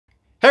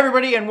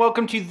everybody, and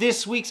welcome to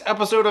this week's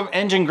episode of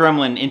Engine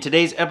Gremlin. In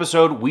today's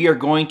episode, we are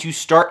going to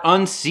start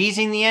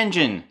unseizing the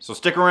engine, so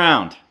stick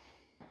around.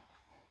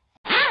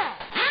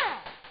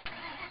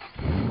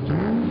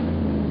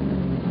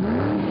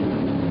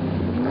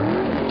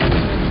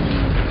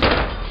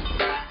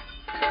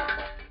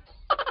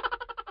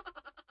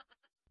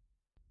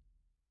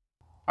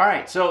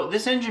 Alright, so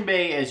this engine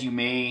bay, as you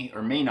may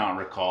or may not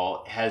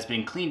recall, has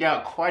been cleaned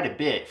out quite a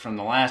bit from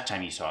the last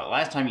time you saw it.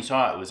 Last time you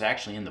saw it was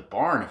actually in the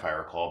barn, if I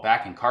recall,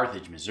 back in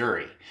Carthage,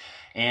 Missouri.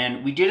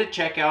 And we did a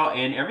checkout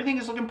and everything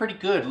is looking pretty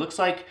good. Looks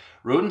like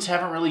rodents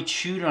haven't really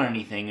chewed on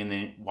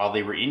anything while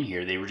they were in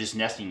here. They were just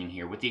nesting in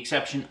here, with the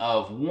exception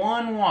of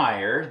one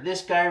wire,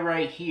 this guy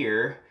right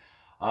here.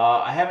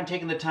 I haven't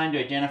taken the time to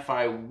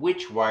identify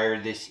which wire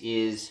this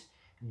is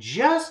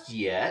just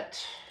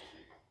yet.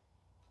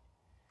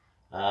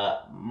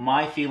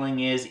 My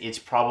feeling is it's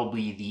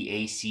probably the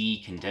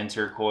AC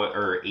condenser coil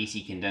or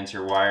AC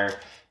condenser wire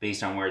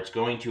based on where it's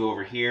going to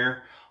over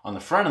here on the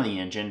front of the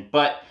engine,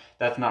 but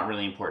that's not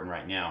really important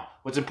right now.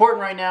 What's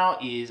important right now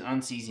is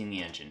unseizing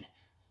the engine.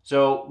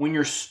 So when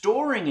you're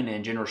storing an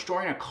engine or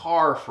storing a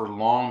car for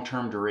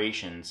long-term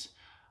durations,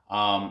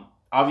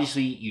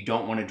 obviously you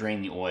don't want to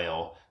drain the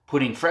oil.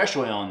 Putting fresh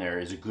oil in there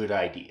is a good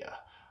idea.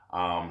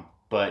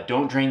 But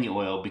don't drain the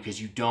oil because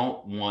you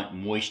don't want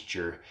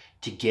moisture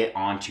to get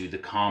onto the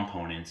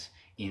components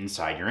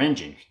inside your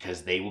engine,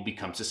 because they will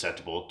become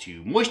susceptible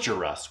to moisture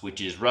rust,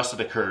 which is rust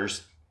that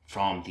occurs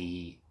from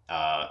the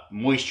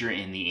moisture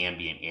in the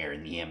ambient air,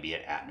 in the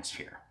ambient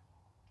atmosphere.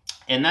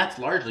 And that's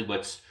largely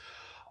what's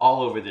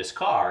all over this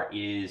car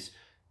is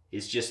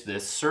just the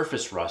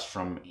surface rust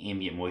from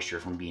ambient moisture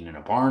from being in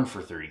a barn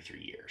for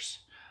 33 years.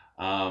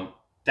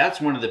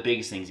 That's one of the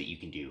biggest things that you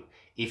can do.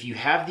 If you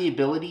have the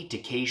ability to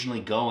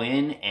occasionally go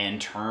in and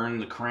turn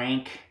the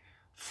crank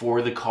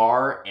for the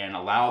car and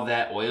allow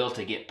that oil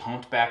to get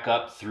pumped back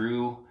up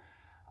through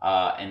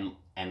and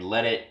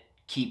let it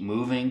keep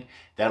moving,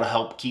 that'll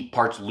help keep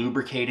parts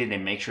lubricated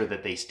and make sure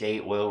that they stay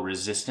oil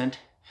resistant.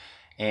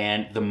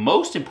 And the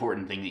most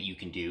important thing that you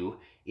can do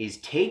is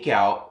take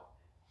out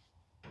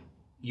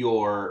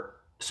your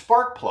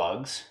spark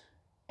plugs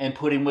and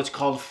put in what's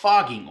called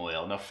fogging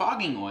oil. Now,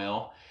 fogging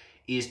oil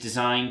is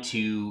designed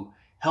to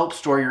help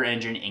store your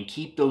engine and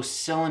keep those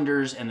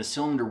cylinders and the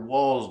cylinder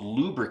walls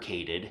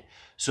lubricated,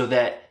 so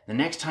that the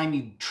next time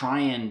you try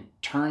and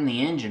turn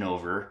the engine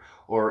over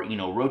or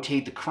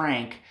rotate the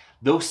crank,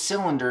 those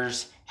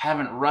cylinders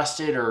haven't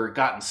rusted or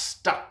gotten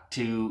stuck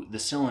to the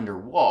cylinder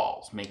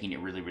walls, making it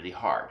really, really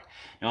hard.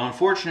 Now,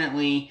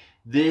 unfortunately,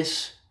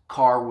 this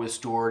car was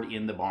stored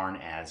in the barn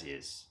as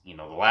is.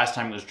 The last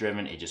time it was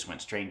driven, it just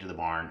went straight into the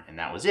barn and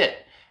that was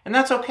it. And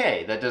that's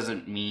okay. That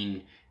doesn't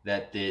mean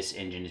that this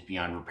engine is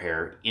beyond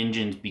repair.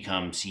 Engines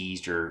become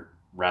seized, or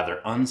rather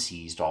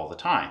unseized, all the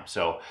time.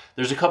 So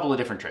there's a couple of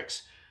different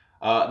tricks.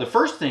 The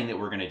first thing that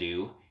we're going to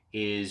do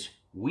is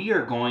we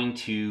are going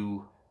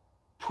to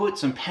put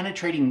some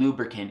penetrating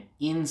lubricant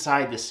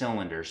inside the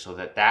cylinder so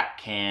that that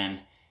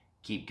can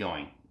keep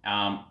going.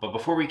 But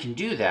before we can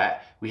do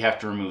that, we have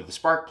to remove the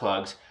spark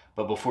plugs.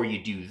 But before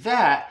you do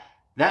that,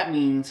 that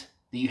means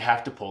that you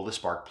have to pull the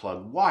spark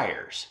plug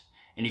wires.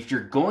 And if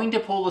you're going to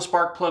pull the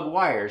spark plug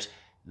wires,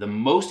 the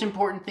most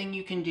important thing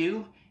you can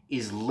do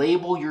is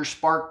label your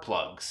spark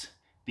plugs,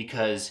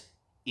 because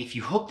if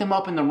you hook them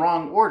up in the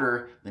wrong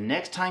order, the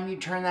next time you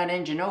turn that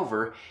engine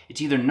over, it's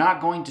either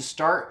not going to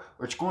start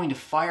or it's going to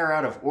fire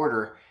out of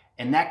order,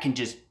 and that can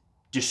just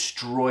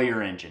destroy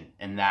your engine,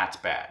 and that's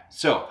bad.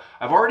 So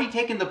I've already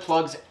taken the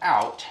plugs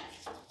out,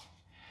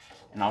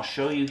 and I'll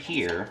show you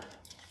here.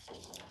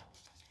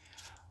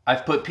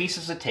 I've put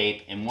pieces of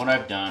tape, and what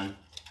I've done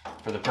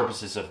for the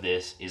purposes of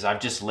this is I've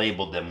just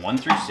labeled them 1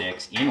 through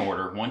 6 in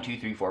order, 1, 2,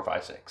 3, 4,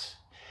 5, 6.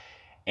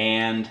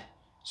 And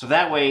so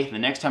that way, the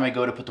next time I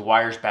go to put the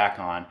wires back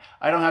on,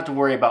 I don't have to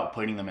worry about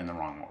putting them in the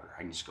wrong order.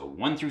 I can just go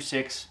 1 through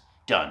 6,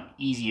 done,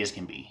 easy as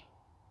can be.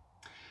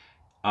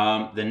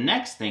 The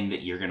next thing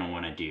that you're gonna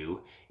wanna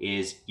do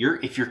is,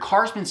 if your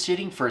car's been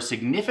sitting for a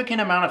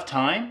significant amount of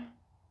time,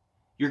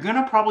 you're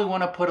gonna probably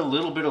wanna put a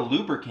little bit of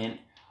lubricant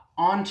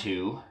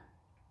onto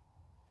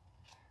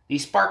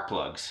these spark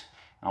plugs.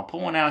 I'll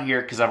pull one out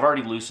here because I've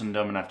already loosened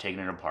them and I've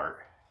taken it apart.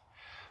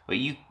 But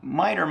you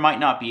might or might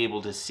not be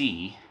able to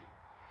see,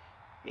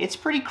 it's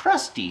pretty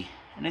crusty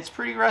and it's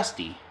pretty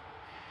rusty.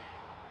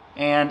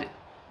 And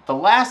the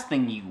last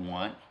thing you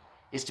want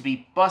is to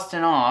be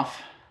busting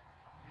off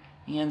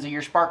the ends of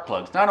your spark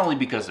plugs. Not only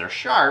because they're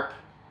sharp,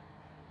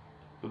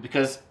 but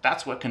because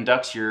that's what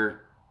conducts your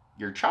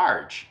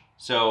charge.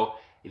 So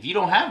if you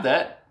don't have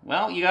that,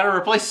 well, you got to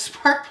replace the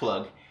spark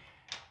plug.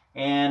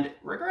 And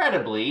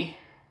regrettably,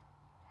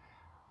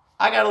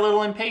 I got a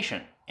little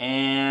impatient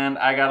and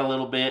I got a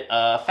little bit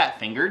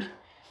fat-fingered,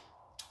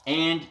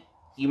 and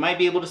you might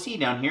be able to see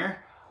down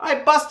here,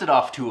 I busted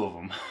off 2 of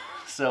them.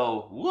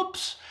 So,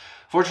 whoops.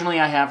 Fortunately,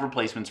 I have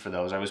replacements for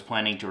those. I was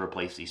planning to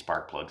replace these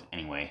spark plugs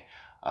anyway,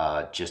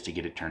 just to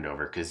get it turned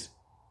over, because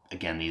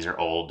again, these are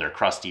old, they're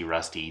crusty,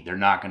 rusty, they're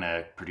not going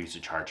to produce a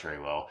charge very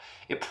well.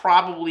 It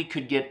probably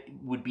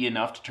would be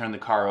enough to turn the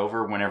car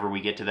over whenever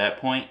we get to that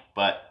point,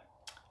 but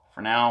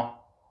for now,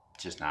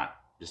 it's just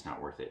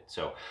not worth it.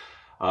 So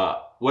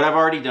what I've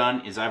already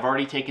done is I've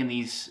already taken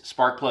these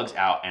spark plugs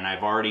out, and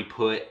I've already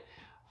put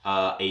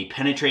a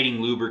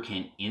penetrating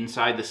lubricant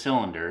inside the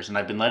cylinders, and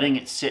I've been letting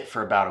it sit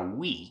for about a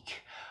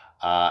week.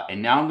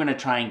 And now I'm going to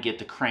try and get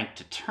the crank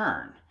to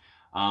turn.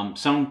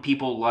 Some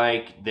people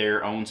like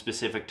their own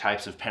specific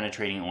types of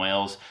penetrating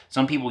oils.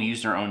 Some people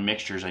use their own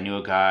mixtures. I knew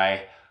a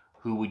guy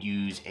who would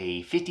use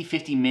a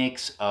 50-50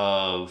 mix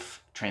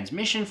of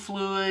transmission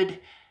fluid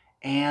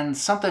and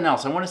something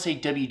else. I want to say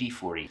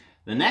WD-40.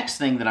 The next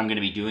thing that I'm going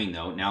to be doing,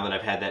 though, now that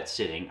I've had that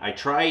sitting, I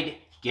tried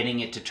getting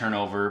it to turn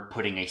over,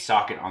 putting a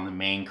socket on the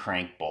main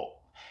crank bolt.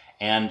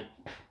 And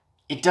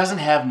it doesn't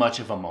have much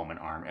of a moment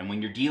arm. And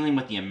when you're dealing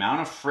with the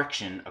amount of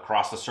friction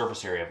across the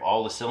surface area of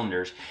all the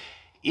cylinders,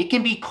 it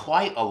can be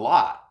quite a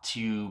lot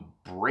to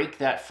break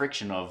that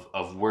friction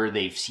of where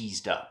they've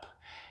seized up.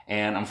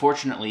 And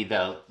unfortunately,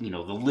 the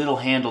little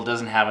handle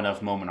doesn't have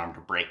enough moment arm to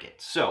break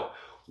it. So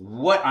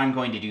what I'm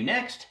going to do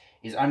next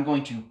is I'm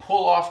going to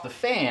pull off the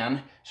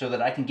fan so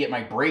that I can get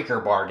my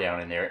breaker bar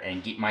down in there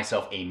and get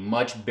myself a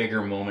much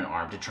bigger moment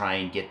arm to try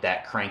and get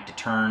that crank to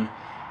turn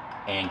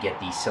and get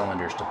these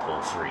cylinders to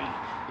pull free.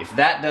 If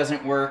that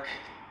doesn't work,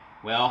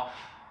 well,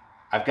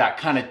 I've got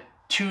kind of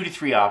 2 to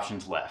 3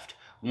 options left.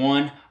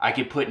 One, I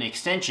could put an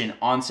extension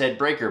on said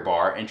breaker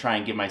bar and try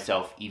and give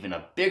myself even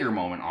a bigger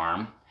moment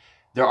arm.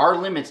 There are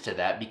limits to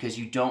that because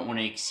you don't want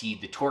to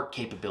exceed the torque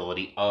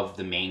capability of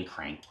the main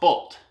crank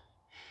bolt.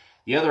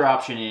 The other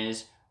option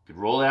is you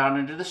could roll it out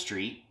into the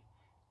street,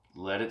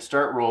 let it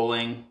start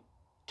rolling,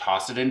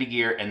 toss it into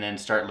gear, and then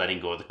start letting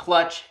go of the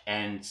clutch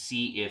and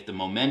see if the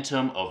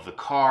momentum of the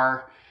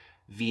car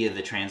via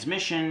the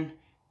transmission,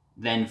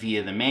 then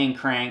via the main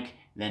crank,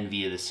 then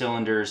via the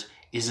cylinders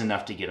is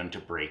enough to get them to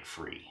break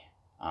free.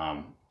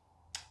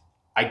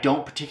 I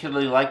don't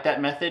particularly like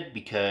that method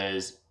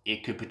because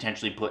it could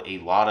potentially put a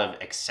lot of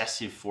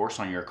excessive force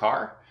on your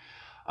car.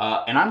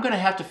 And I'm going to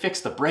have to fix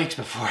the brakes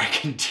before I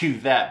can do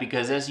that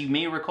because, as you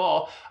may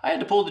recall, I had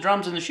to pull the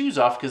drums and the shoes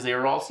off because they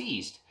were all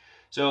seized.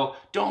 So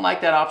don't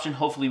like that option.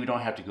 Hopefully we don't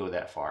have to go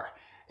that far.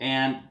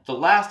 And the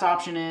last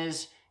option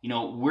is,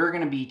 we're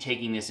going to be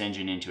taking this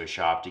engine into a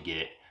shop to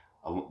get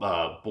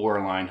a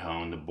bore line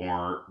honed,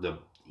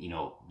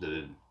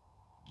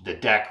 the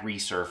deck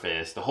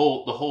resurfaced, the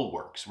whole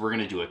works. We're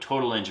going to do a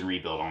total engine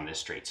rebuild on this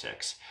straight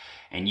six.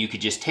 And you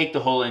could just take the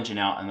whole engine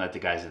out and let the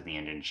guys at the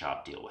engine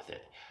shop deal with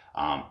it.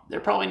 They're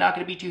probably not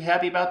going to be too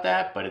happy about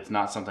that, but it's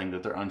not something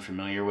that they're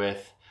unfamiliar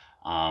with.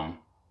 And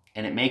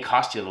it may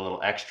cost you a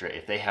little extra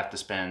if they have to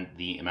spend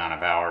the amount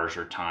of hours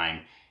or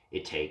time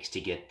it takes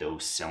to get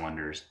those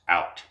cylinders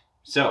out.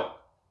 So,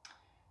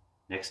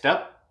 next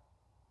up,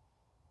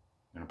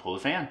 I'm going to pull the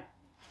fan.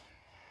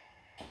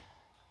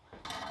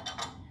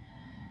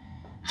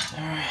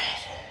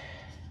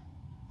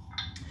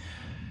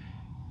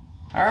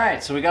 All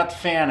right, so we got the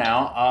fan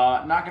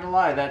out. Not gonna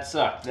lie, that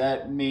sucked.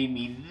 That made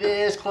me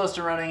this close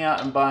to running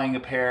out and buying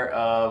a pair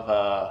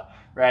of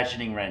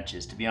ratcheting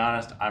wrenches. To be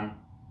honest,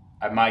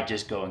 I might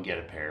just go and get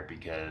a pair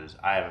because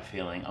I have a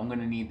feeling I'm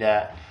gonna need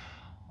that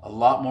a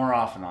lot more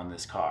often on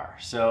this car.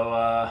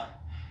 So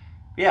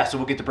yeah, so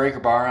we'll get the breaker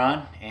bar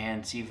on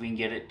and see if we can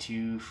get it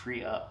to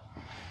free up.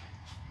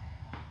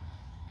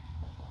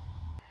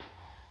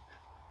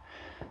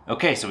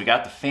 Okay, so we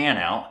got the fan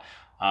out.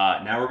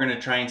 Now we're going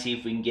to try and see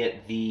if we can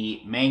get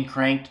the main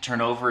crank to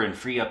turn over and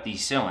free up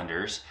these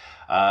cylinders.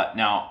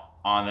 Now,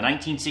 on the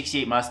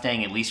 1968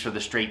 Mustang, at least for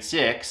the straight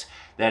six,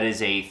 that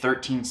is a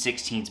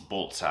 13/16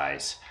 bolt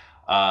size.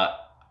 I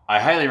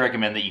highly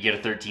recommend that you get a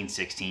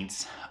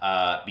 13/16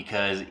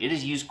 because it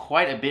is used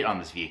quite a bit on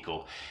this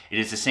vehicle. It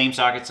is the same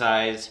socket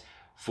size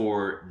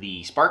for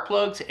the spark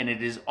plugs, and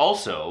it is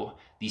also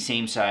the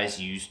same size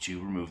used to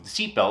remove the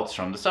seat belts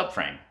from the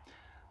subframe.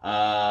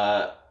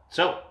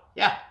 So,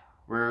 yeah.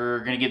 We're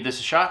going to give this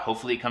a shot.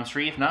 Hopefully it comes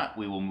free. If not,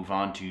 we will move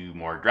on to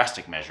more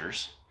drastic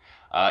measures.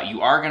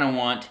 You are going to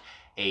want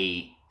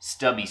a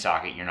stubby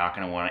socket. You're not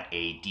going to want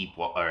a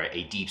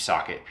deep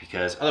socket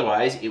because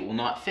otherwise it will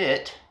not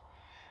fit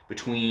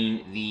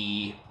between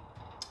the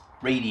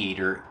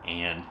radiator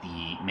and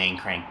the main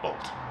crank bolt.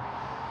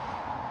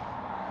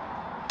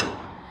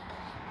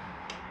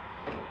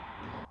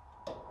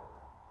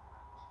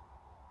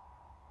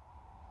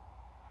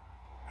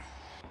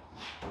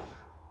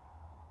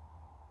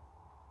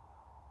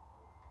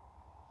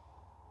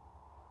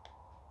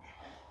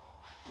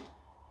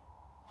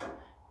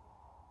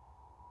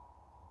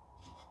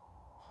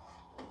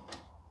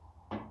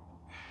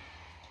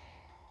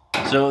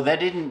 So that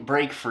didn't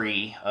break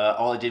free.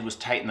 All it did was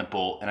tighten the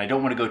bolt, and I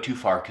don't want to go too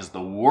far because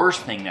the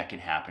worst thing that can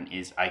happen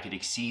is I could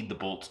exceed the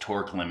bolt's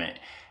torque limit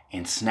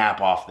and snap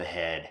off the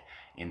head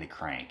in the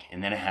crank.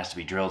 And then it has to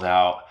be drilled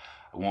out.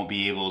 I won't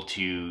be able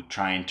to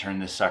try and turn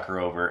this sucker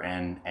over,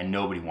 and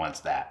nobody wants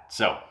that.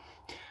 So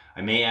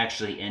I may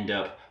actually end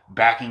up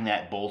backing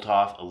that bolt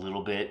off a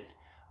little bit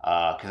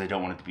because I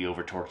don't want it to be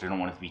over torqued. I don't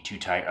want it to be too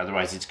tight.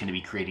 Otherwise, it's going to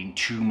be creating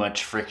too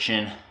much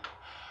friction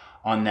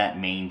on that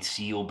main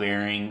seal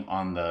bearing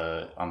on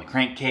the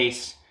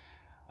crankcase,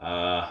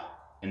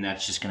 and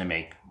that's just going to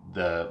make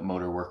the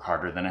motor work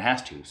harder than it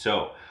has to.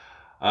 So,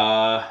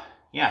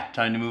 yeah,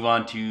 time to move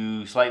on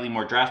to slightly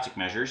more drastic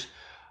measures.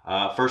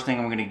 First thing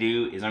I'm going to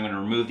do is I'm going to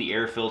remove the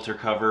air filter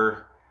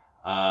cover,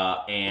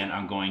 and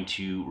I'm going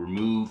to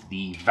remove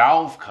the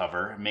valve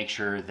cover, make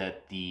sure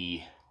that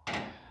the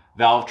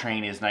valve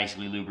train is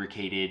nicely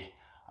lubricated,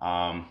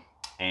 and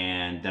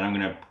then I'm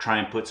going to try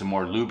and put some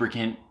more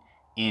lubricant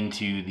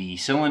into the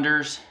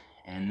cylinders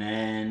and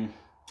then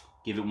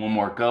give it one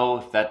more go.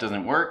 If that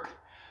doesn't work,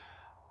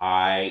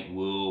 I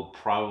will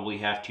probably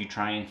have to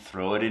try and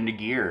throw it into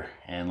gear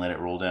and let it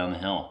roll down the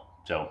hill.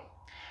 So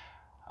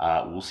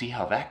we'll see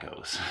how that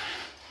goes.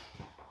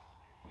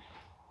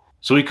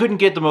 So we couldn't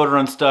get the motor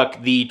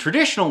unstuck the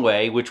traditional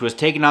way, which was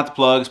taking out the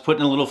plugs,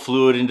 putting a little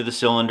fluid into the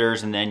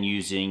cylinders, and then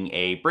using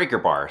a breaker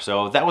bar.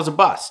 So that was a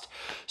bust.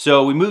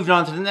 So we moved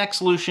on to the next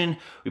solution.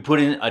 We put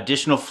in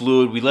additional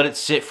fluid. We let it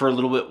sit for a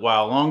little bit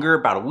while longer,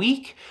 about a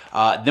week.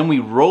 Then we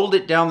rolled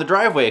it down the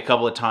driveway a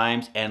couple of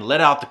times and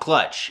let out the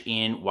clutch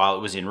while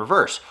it was in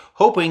reverse,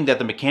 hoping that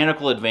the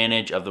mechanical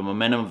advantage of the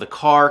momentum of the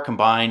car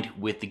combined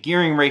with the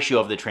gearing ratio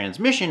of the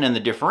transmission and the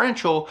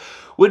differential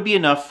would be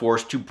enough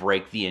force to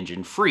break the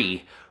engine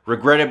free.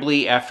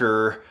 Regrettably,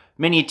 after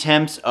many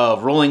attempts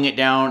of rolling it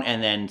down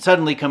and then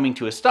suddenly coming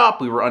to a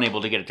stop, we were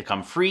unable to get it to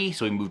come free,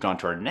 so we moved on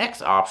to our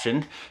next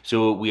option.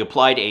 So we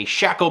applied a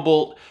shackle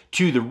bolt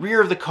to the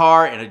rear of the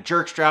car and a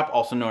jerk strap,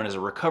 also known as a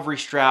recovery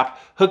strap,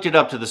 hooked it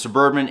up to the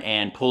Suburban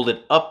and pulled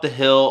it up the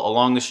hill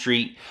along the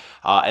street,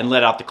 and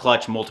let out the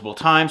clutch multiple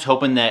times,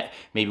 hoping that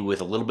maybe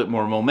with a little bit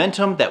more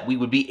momentum that we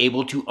would be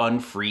able to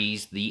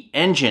unfreeze the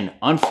engine.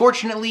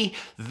 Unfortunately,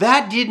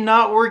 that did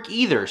not work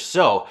either.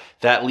 So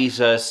that leaves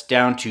us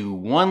down to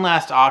one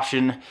last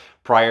option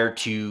prior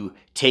to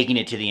taking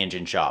it to the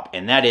engine shop.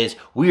 And that is,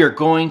 we are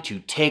going to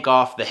take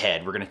off the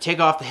head. We're going to take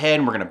off the head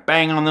and we're going to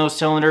bang on those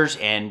cylinders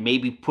and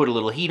maybe put a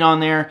little heat on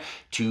there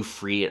to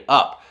free it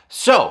up.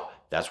 So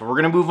that's what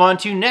we're going to move on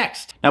to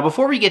next. Now,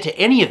 before we get to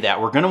any of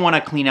that, we're going to want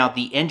to clean out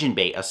the engine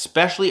bay,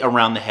 especially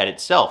around the head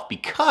itself,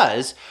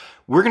 because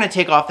we're going to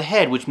take off the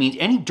head, which means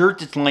any dirt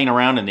that's laying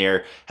around in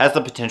there has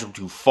the potential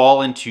to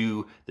fall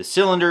into the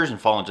cylinders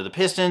and fall into the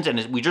pistons, and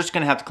we're just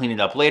going to have to clean it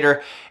up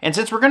later. And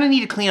since we're going to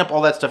need to clean up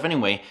all that stuff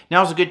anyway,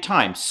 now's a good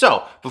time.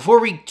 So before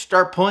we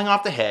start pulling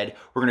off the head,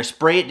 we're going to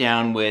spray it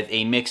down with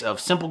a mix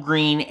of Simple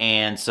Green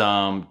and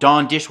some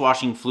Dawn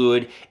dishwashing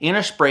fluid in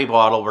a spray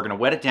bottle. We're going to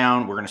wet it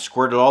down. We're going to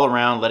squirt it all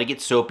around, let it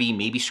get soapy,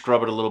 maybe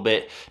scrub it a little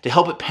bit to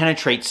help it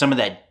penetrate some of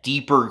that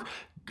deeper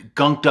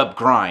gunked up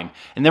grime.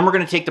 And then we're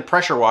going to take the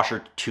pressure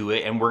washer to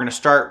it, and we're going to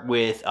start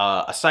with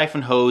a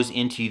siphon hose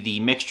into the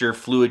mixture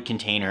fluid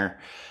container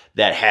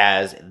that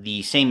has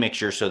the same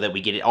mixture so that we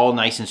get it all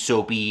nice and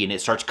soapy and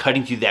it starts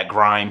cutting through that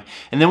grime.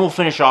 And then we'll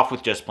finish off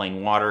with just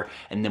plain water,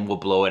 and then we'll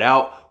blow it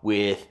out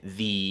with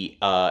the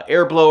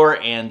air blower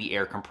and the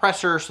air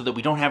compressor so that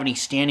we don't have any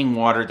standing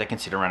water that can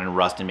sit around and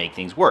rust and make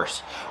things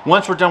worse.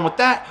 Once we're done with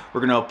that,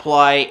 we're going to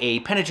apply a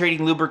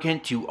penetrating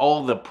lubricant to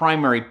all the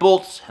primary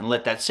bolts and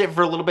let that sit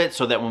for a little bit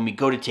so that when we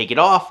go to take it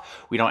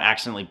off, we don't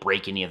accidentally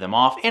break any of them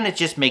off, and it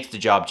just makes the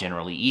job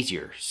generally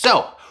easier.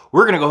 So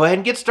we're going to go ahead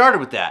and get started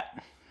with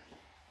that.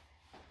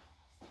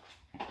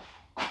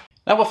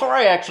 Now, before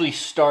I actually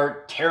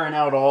start tearing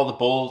out all the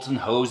bolts and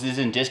hoses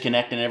and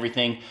disconnecting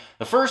everything,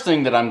 the first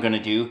thing that I'm going to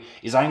do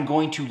is I'm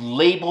going to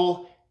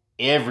label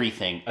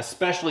everything,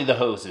 especially the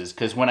hoses,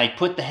 because when I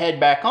put the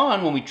head back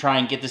on, when we try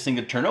and get this thing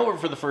to turn over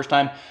for the first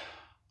time,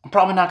 I'm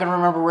probably not going to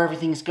remember where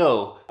everything's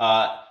go.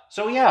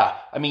 So yeah,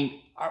 I mean,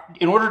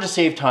 in order to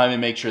save time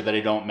and make sure that I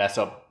don't mess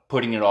up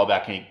putting it all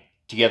back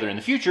together in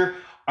the future,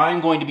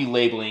 I'm going to be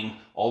labeling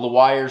all the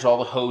wires, all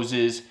the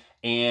hoses,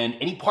 and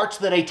any parts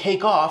that I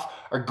take off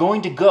are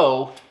going to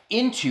go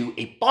into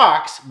a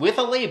box with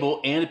a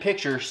label and a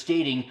picture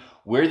stating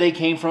where they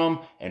came from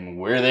and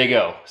where they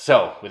go.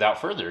 So,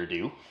 without further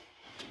ado,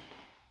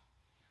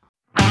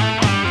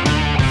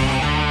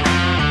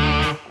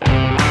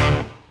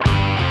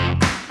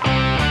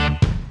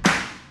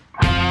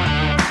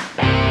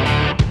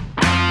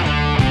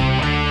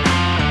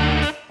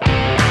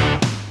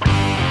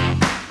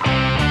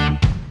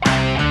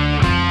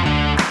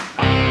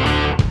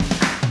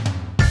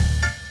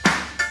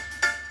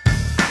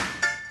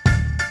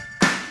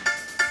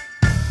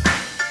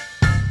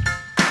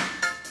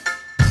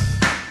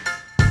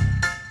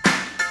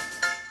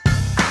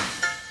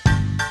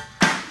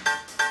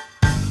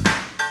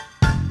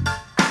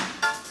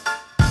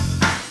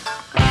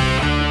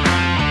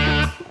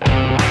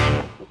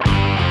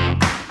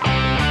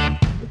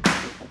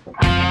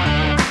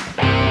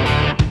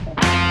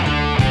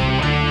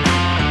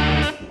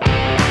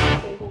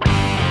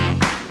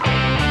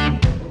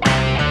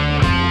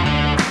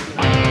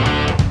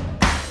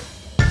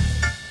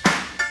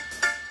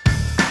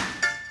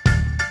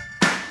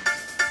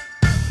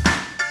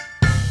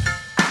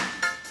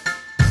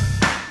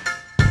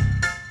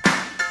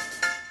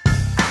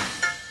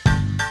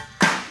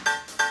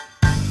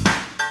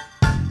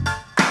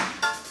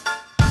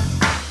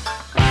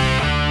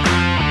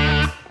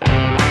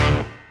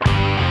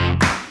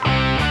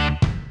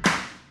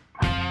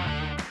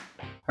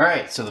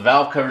 right, so the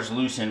valve cover's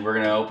loosened. We're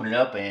gonna open it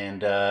up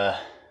and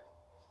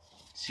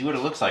see what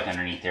it looks like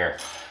underneath there.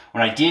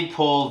 When I did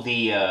pull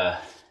the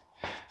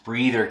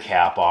breather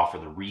cap off, or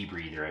the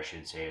rebreather I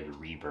should say, or the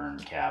reburn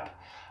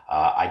cap,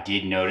 I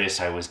did notice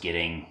I was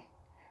getting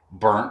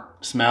burnt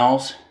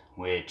smells,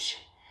 which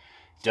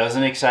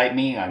doesn't excite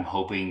me. I'm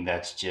hoping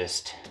that's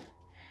just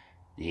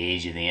the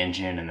age of the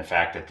engine and the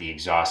fact that the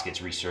exhaust gets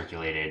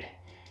recirculated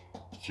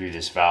through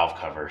this valve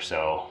cover.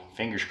 So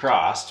fingers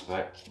crossed,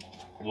 but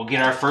we'll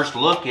get our first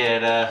look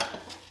at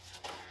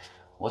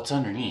what's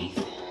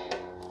underneath.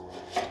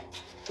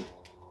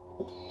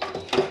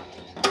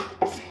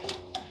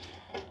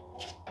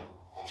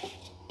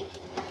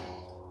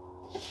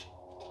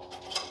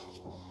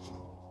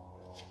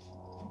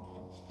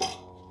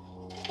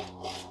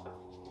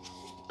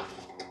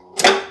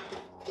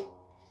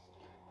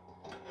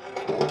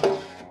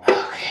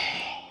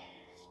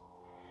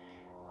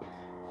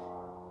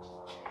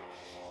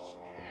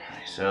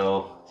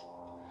 So,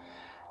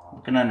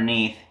 looking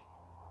underneath,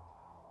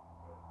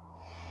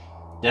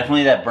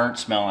 definitely that burnt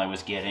smell I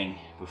was getting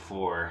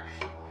before.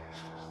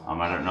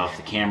 I don't know if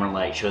the camera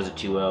light shows it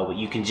too well, but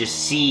you can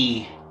just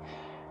see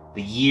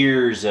the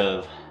years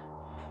of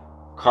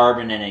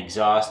carbon and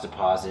exhaust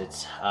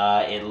deposits.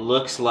 It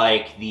looks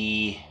like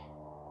the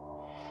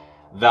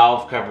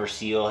valve cover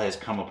seal has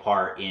come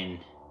apart in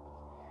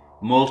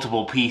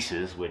multiple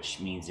pieces, which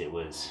means it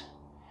was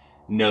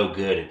no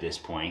good at this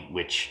point,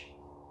 which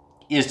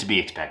is to be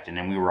expected,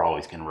 and we were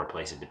always going to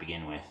replace it to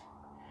begin with.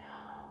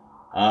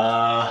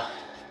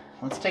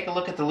 Let's take a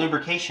look at the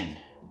lubrication.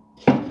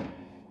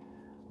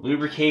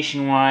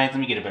 Lubrication wise,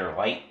 let me get a better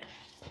light.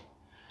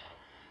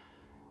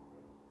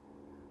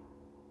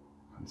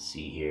 Let's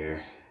see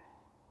here.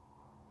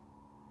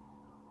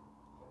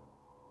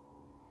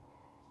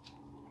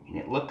 I mean,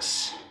 it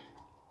looks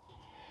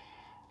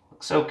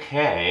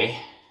okay.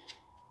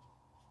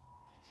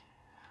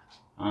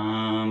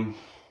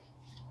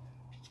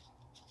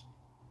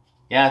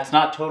 Yeah, it's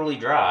not totally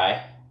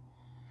dry,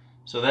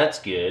 so that's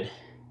good.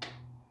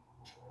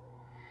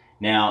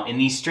 Now, in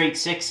these straight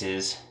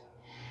sixes,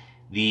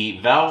 the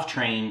valve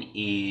train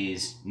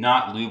is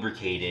not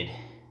lubricated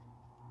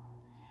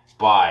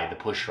by the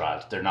push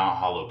rods. They're not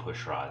hollow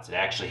push rods. It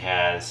actually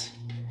has,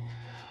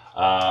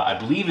 I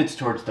believe it's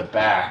towards the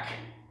back,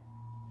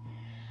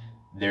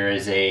 there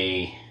is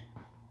a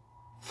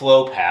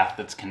flow path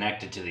that's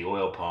connected to the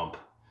oil pump.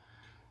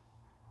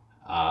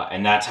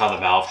 And that's how the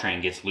valve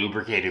train gets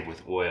lubricated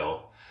with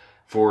oil.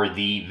 For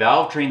the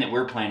valve train that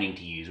we're planning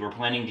to use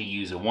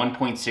a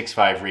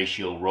 1.65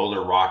 ratio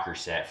roller rocker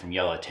set from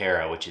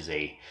Yellowterra, which is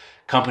a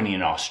company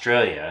in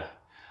Australia.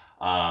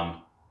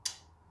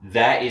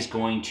 That is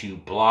going to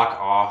block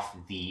off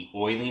the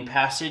oiling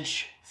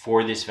passage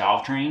for this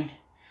valve train,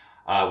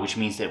 which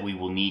means that we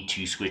will need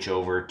to switch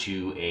over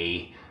to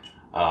a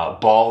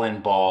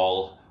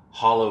ball-and-ball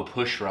hollow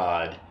push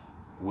rod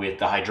with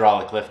the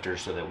hydraulic lifter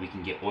so that we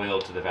can get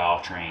oil to the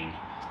valve train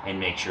and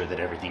make sure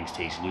that everything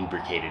stays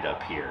lubricated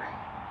up here.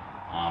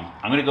 I'm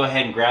going to go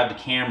ahead and grab the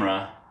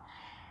camera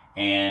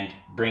and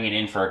bring it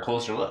in for a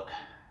closer look.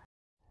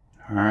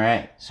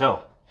 Alright,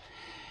 so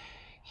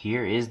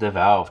here is the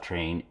valve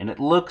train, and it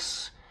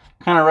looks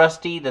kind of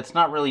rusty. It's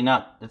not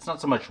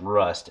so much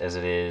rust as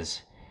it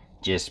is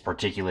just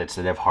particulates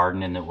that have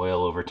hardened in the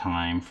oil over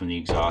time from the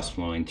exhaust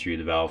flowing through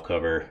the valve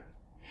cover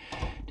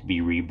to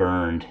be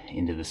reburned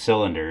into the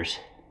cylinders.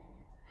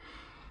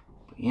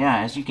 Yeah,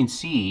 as you can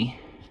see,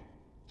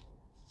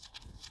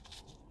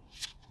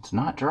 it's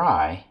not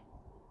dry.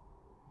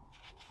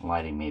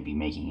 Lighting may be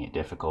making it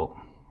difficult.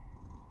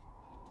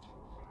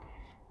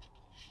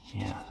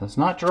 Yeah, so it's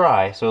not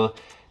dry, so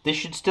this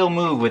should still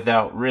move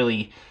without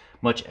really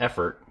much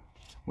effort,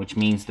 which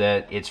means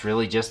that it's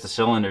really just the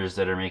cylinders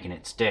that are making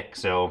it stick.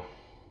 So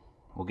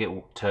we'll get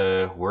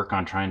to work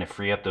on trying to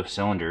free up those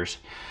cylinders,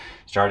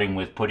 starting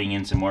with putting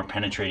in some more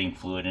penetrating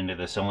fluid into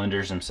the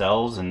cylinders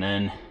themselves, and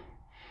then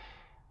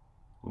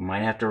we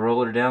might have to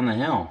roll it down the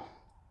hill.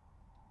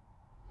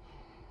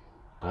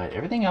 But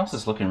everything else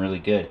is looking really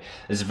good.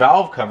 This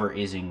valve cover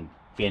is in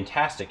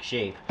fantastic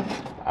shape.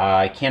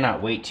 I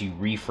cannot wait to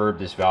refurb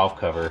this valve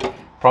cover.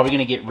 Probably going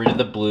to get rid of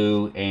the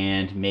blue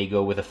and may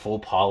go with a full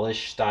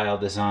polish style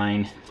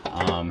design.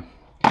 You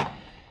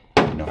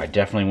know, I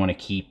definitely want to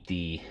keep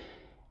the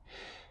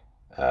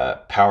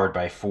powered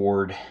by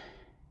Ford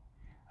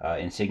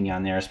insignia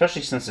on there,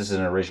 especially since this is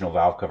an original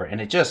valve cover,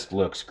 and it just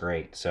looks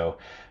great. So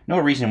no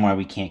reason why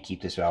we can't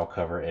keep this valve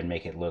cover and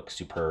make it look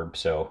superb.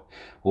 So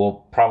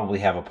we'll probably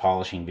have a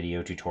polishing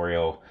video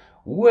tutorial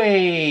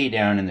way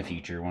down in the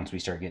future once we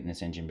start getting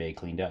this engine bay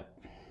cleaned up.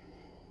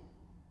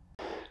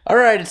 All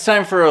right, it's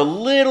time for a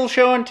little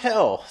show and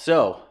tell.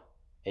 So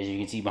as you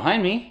can see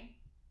behind me,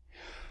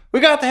 we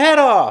got the head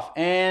off,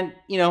 and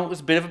you know, it was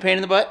a bit of a pain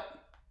in the butt.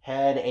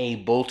 Had a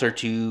bolt or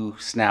two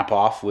snap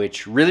off,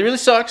 which really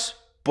sucks,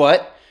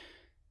 but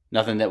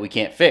nothing that we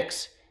can't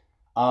fix.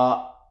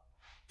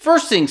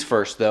 First things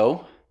first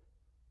though,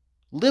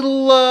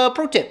 little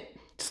pro tip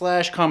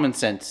 / common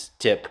sense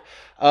tip.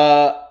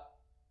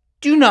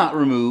 Do not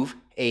remove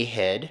a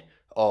head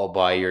all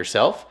by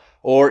yourself.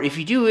 Or if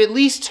you do, at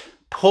least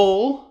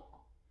pull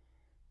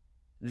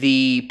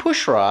the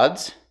push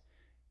rods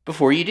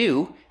before you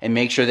do, and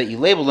make sure that you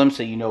label them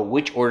so you know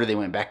which order they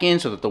went back in,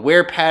 so that the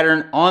wear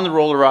pattern on the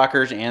roller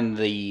rockers and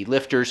the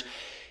lifters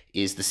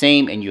is the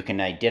same, and you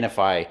can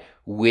identify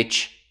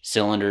which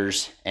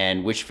cylinders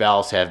and which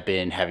valves have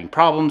been having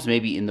problems,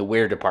 maybe in the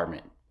wear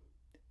department.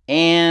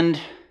 And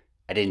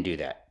I didn't do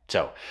that.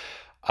 So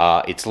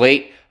it's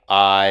late.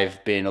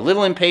 I've been a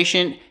little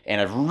impatient, and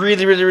I've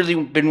really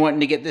been wanting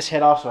to get this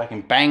head off so I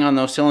can bang on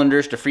those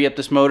cylinders to free up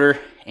this motor.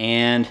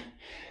 And,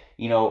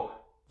 you know,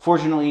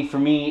 fortunately for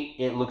me,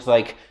 it looks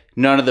like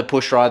none of the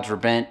push rods were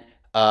bent.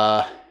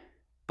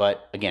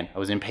 But again, I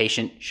was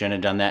impatient, shouldn't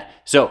have done that.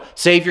 So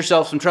save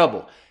yourself some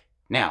trouble.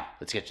 Now,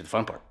 let's get to the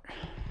fun part.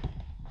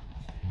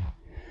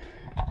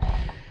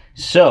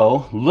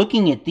 So,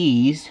 looking at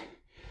these,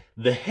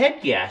 the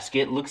head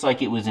gasket looks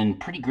like it was in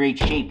pretty great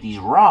shape. These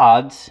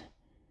rods,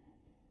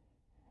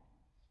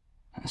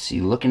 let's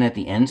see, looking at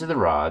the ends of the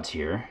rods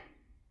here.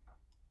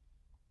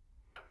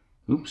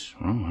 Oops,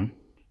 wrong one.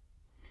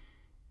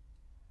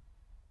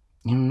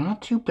 You know,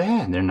 not too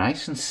bad. They're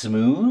nice and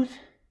smooth.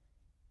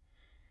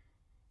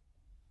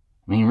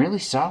 I mean, really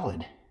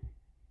solid.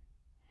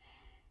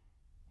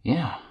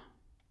 Yeah.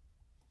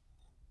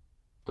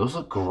 Those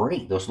look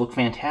great. Those look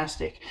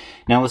fantastic.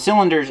 Now, the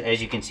cylinders,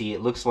 as you can see,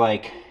 it looks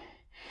like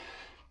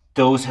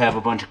those have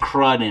a bunch of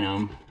crud in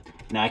them.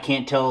 Now, I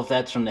can't tell if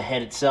that's from the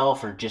head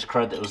itself or just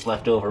crud that was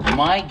left over.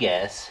 My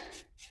guess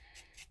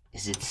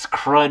is it's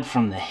crud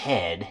from the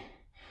head.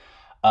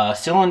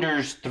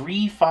 Cylinders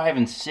 3, 5,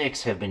 and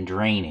 6 have been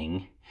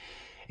draining.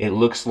 It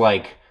looks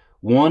like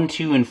 1,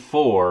 2, and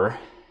 4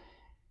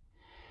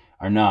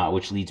 are not,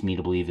 which leads me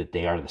to believe that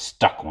they are the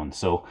stuck ones.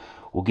 So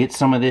we'll get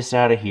some of this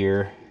out of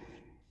here,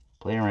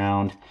 play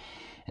around,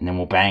 and then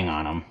we'll bang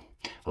on them.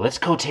 But let's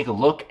go take a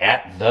look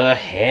at the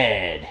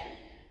head.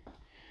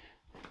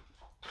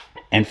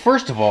 And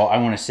first of all, I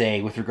want to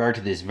say, with regard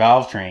to this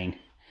valve train,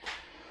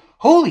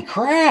 holy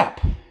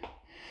crap!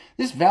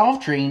 This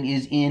valve train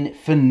is in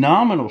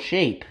phenomenal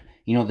shape.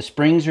 You know, the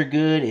springs are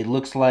good. It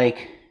looks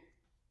like,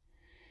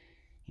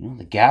 you know,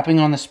 the gapping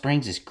on the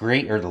springs is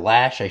great, or the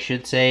lash, I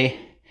should say.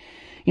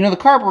 You know, the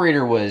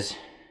carburetor was,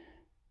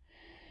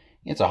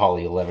 it's a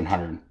Holley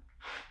 1100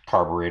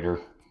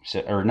 carburetor,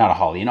 or not a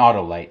Holley, an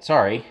Autolite,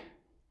 sorry.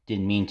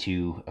 Didn't mean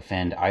to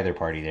offend either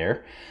party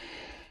there.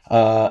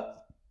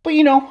 But,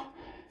 you know,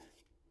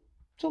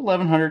 it's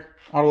 1100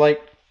 Autolite,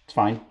 it's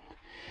fine.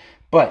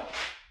 But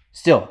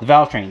still, the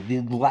valve train,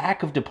 the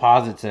lack of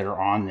deposits that are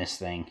on this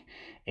thing,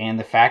 and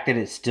the fact that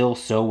it's still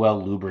so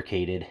well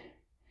lubricated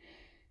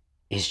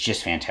is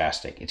just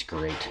fantastic. It's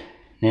great.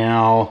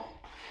 Now,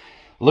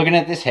 looking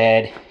at this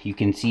head, you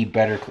can see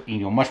better, you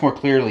know, much more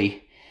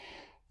clearly,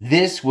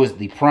 this was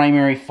the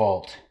primary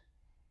fault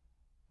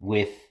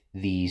with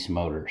these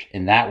motors,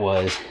 and that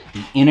was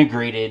the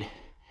integrated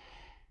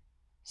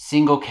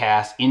single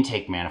cast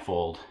intake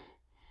manifold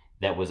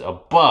that was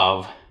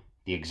above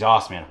the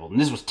exhaust manifold. And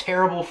this was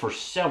terrible for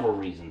several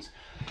reasons.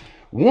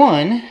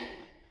 One,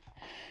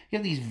 you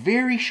have these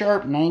very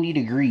sharp 90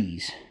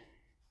 degrees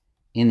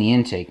in the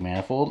intake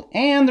manifold,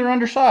 and they're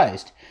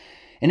undersized.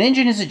 An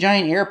engine is a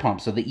giant air pump,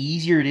 so the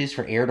easier it is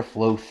for air to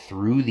flow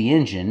through the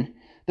engine,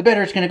 the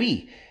better it's going to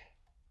be.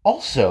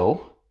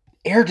 Also,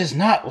 air does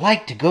not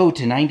like to go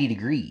to 90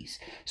 degrees.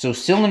 So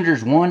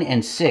cylinders 1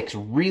 and 6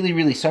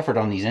 really suffered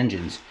on these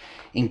engines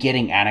in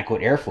getting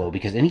adequate airflow,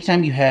 because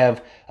anytime you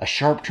have a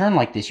sharp turn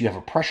like this, you have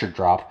a pressure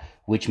drop,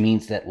 which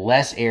means that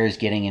less air is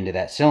getting into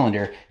that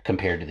cylinder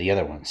compared to the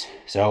other ones.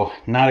 So,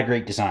 not a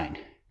great design.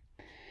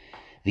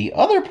 The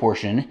other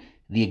portion,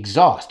 the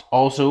exhaust,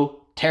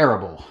 also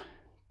terrible,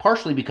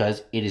 partially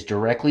because it is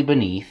directly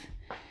beneath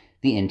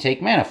the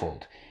intake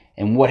manifold.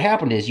 And what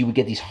happened is you would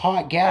get these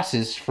hot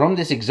gases from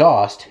this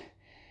exhaust,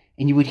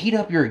 and you would heat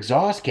up your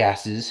exhaust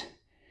gases,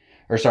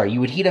 or sorry, you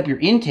would heat up your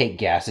intake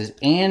gases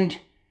and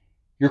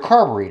your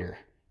carburetor,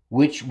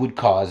 which would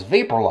cause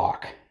vapor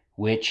lock,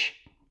 which,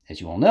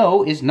 as you all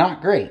know, is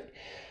not great.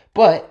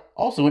 But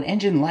also, an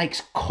engine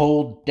likes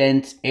cold,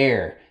 dense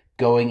air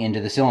going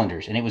into the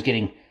cylinders, and it was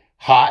getting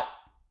hot,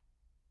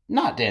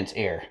 not dense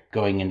air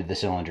going into the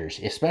cylinders,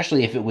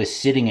 especially if it was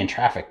sitting in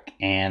traffic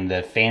and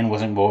the fan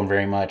wasn't blowing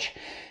very much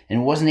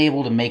and wasn't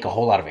able to make a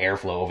whole lot of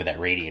airflow over that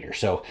radiator.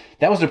 So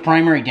that was the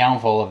primary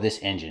downfall of this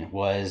engine,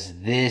 was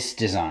this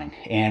design.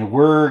 And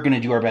we're going to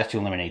do our best to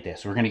eliminate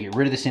this. We're going to get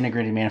rid of this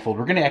integrated manifold.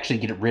 We're going to actually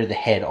get rid of the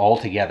head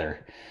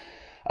altogether.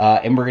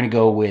 And we're going to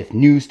go with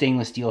new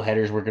stainless steel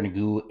headers. We're going to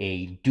do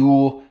a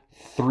dual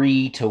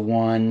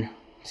 3-to-1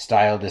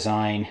 style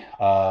design,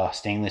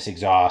 stainless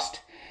exhaust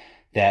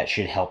that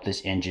should help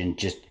this engine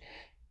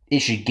it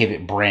should give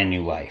it brand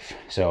new life.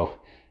 So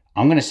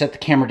I'm going to set the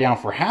camera down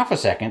for half a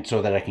second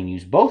so that I can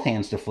use both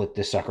hands to flip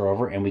this sucker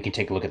over and we can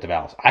take a look at the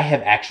valves. I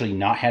have actually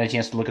not had a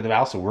chance to look at the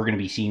valves, so we're going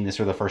to be seeing this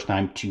for the first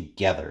time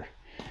together.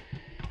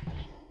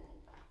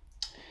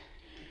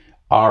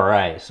 All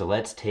right, so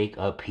let's take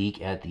a peek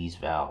at these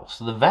valves.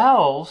 So the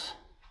valves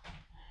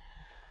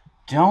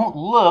don't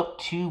look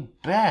too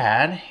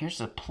bad. Here's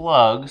the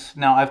plugs.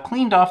 Now, I've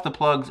cleaned off the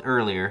plugs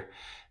earlier.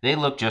 They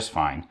look just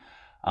fine.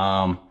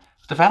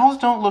 The valves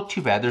don't look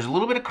too bad. There's a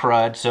little bit of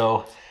crud,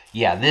 so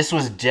yeah, this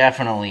was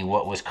definitely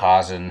what was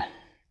causing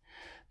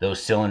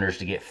those cylinders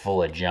to get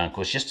full of junk,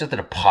 was just at the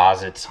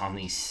deposits on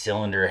these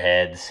cylinder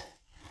heads.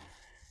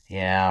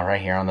 Yeah,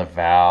 right here on the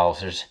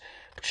valves. There's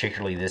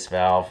particularly this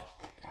valve.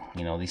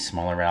 You know, these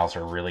smaller valves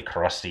are really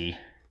crusty.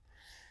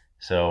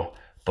 So,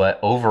 but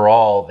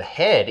overall, the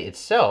head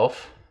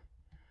itself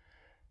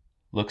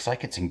looks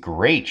like it's in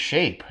great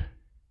shape.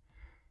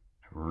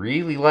 I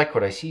really like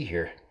what I see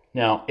here.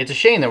 Now, it's a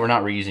shame that we're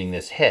not reusing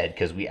this head,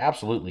 because we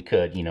absolutely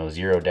could, you know,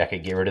 zero deck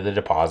it, get rid of the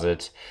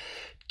deposits,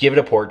 give it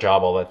a port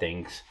job, all that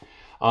things,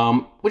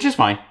 which is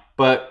fine,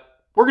 but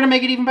we're going to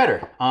make it even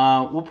better.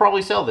 We'll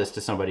probably sell this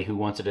to somebody who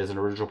wants it as an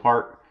original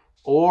part,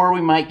 or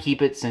we might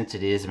keep it since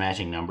it is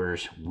matching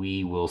numbers.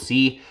 We will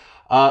see.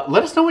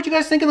 Let us know what you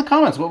guys think in the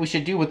comments, what we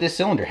should do with this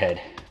cylinder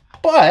head.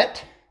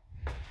 But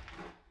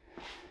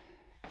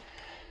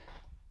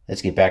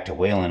let's get back to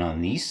whaling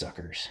on these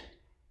suckers.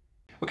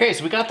 Okay,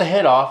 so we got the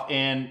head off,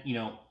 and, you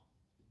know,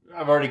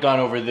 I've already gone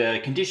over the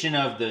condition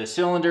of the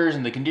cylinders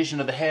and the condition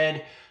of the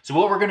head. So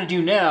what we're going to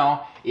do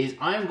now is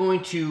I'm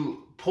going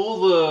to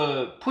pull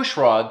the push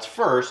rods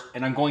first,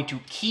 and I'm going to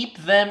keep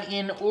them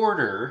in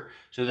order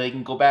so they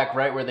can go back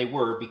right where they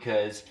were,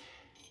 because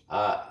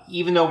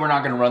even though we're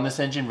not going to run this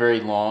engine very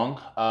long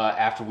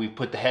after we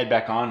put the head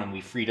back on and we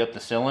freed up the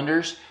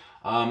cylinders,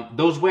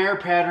 those wear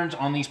patterns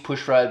on these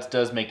push rods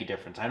does make a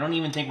difference. I don't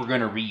even think we're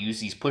going to reuse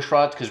these push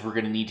rods, because we're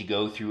going to need to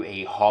go through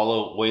a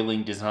hollow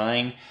oiling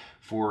design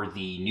for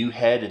the new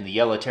head and the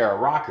Yellow Terra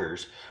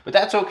rockers, but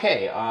that's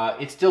okay.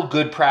 It's still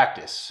good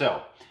practice.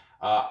 So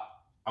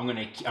I'm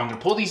gonna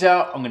pull these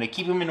out. I'm gonna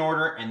keep them in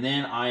order, and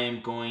then I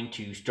am going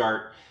to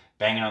start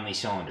banging on these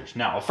cylinders.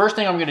 Now, the first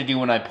thing I'm gonna do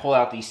when I pull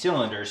out these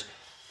cylinders,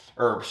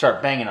 or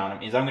start banging on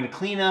them, is I'm gonna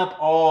clean up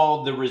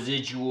all the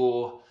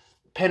residual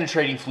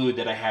penetrating fluid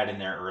that I had in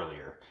there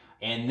earlier.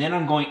 And then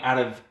I'm going, out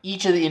of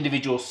each of the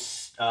individual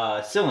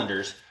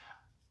cylinders,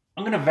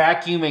 I'm gonna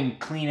vacuum and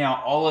clean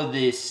out all of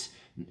these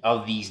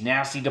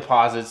nasty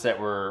deposits that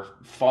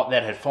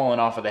had fallen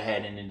off of the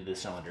head and into the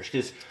cylinders,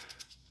 because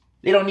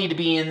they don't need to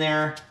be in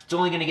there. It's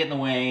only gonna get in the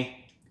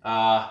way.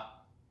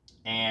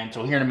 And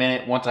so here in a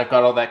minute, once I've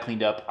got all that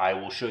cleaned up, I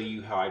will show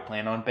you how I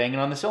plan on banging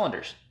on the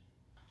cylinders.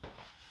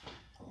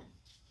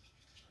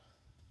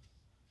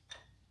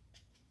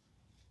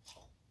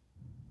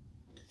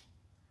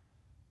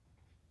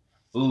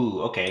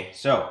 Ooh, okay,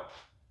 so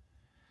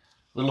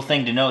little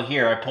thing to note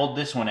here, I pulled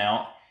this one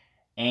out,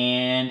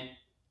 and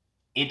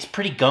it's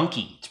pretty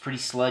gunky. It's pretty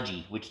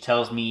sludgy, which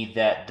tells me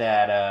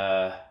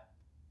that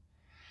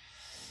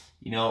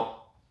you know,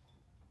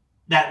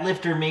 that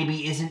lifter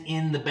maybe isn't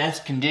in the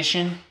best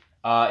condition.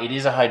 It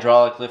is a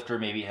hydraulic lifter.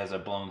 Maybe it has a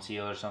blown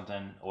seal or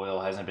something.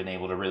 Oil hasn't been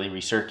able to really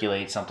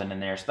recirculate something in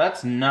there. So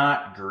that's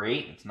not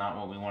great. It's not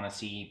what we want to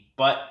see,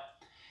 but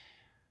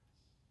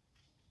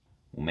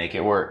we'll make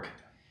it work.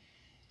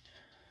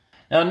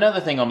 Now, another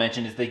thing I'll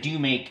mention is they do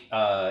make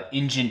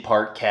engine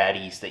part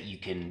caddies that you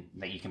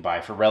can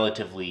buy for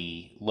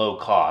relatively low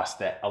cost,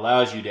 that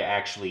allows you to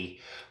actually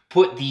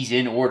put these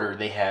in order.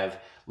 They have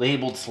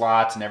labeled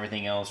slots and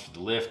everything else for the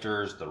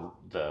lifters,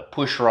 the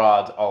push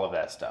rods, all of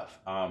that stuff.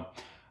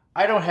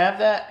 I don't have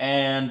that,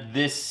 and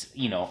this,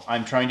 you know,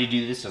 I'm trying to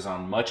do this as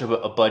on much of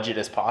a budget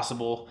as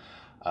possible.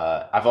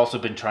 I've also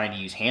been trying to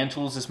use hand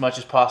tools as much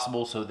as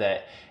possible, so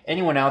that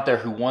anyone out there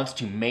who wants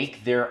to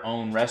make their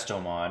own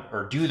resto mod,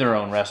 or do their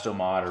own resto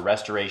mod or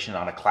restoration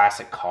on a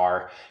classic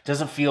car,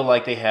 doesn't feel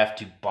like they have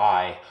to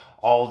buy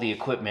all the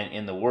equipment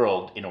in the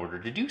world in order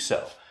to do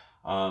so.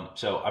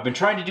 So I've been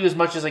trying to do as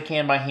much as I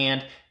can by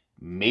hand.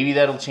 Maybe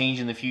that'll change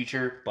in the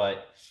future,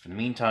 but for the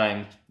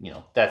meantime, you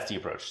know, that's the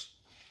approach.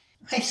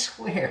 I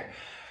swear,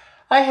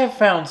 I have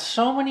found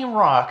so many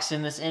rocks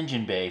in this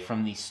engine bay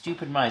from these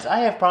stupid mice. I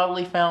have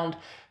probably found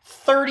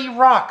 30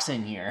 rocks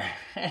in here.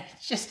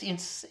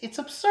 It's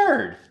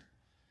absurd.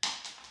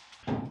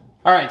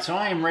 All right, so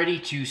I am ready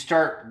to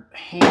start,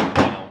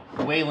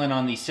 whaling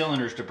on these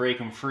cylinders to break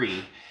them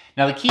free.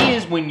 Now, the key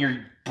is, when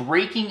you're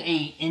breaking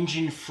a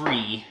engine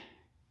free,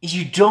 is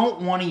you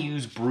don't want to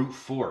use brute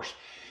force.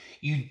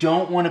 You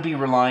don't want to be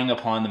relying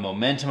upon the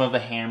momentum of the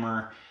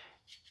hammer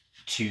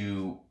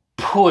to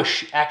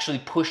actually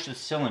push the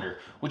cylinder.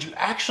 What you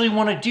actually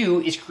want to do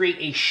is create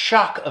a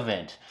shock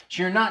event.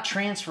 So you're not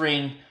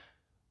transferring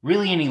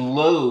really any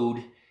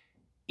load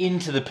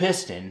into the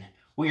piston.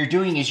 What you're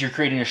doing is you're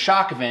creating a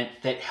shock event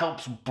that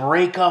helps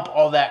break up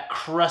all that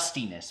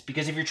crustiness.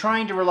 Because if you're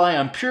trying to rely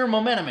on pure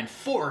momentum and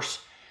force,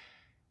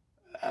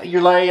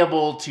 you're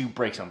liable to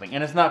break something,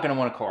 and it's not going to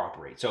want to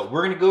cooperate. So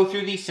we're going to go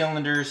through these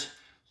cylinders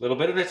a little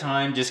bit at a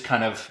time, just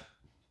kind of,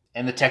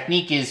 and the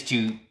technique is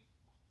to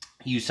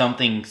use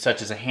something such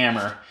as a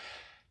hammer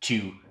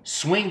to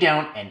swing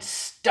down and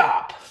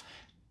stop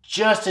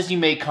just as you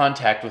make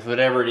contact with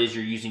whatever it is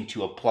you're using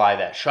to apply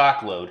that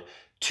shock load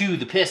to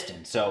the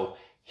piston. So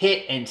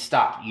hit and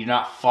stop. You're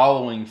not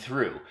following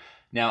through.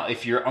 Now,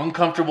 if you're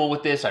uncomfortable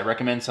with this, I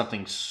recommend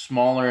something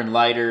smaller and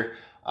lighter.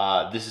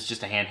 This is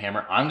just a hand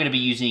hammer. I'm going to be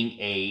using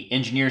a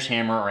engineer's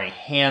hammer or a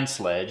hand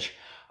sledge,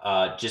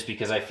 just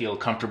because I feel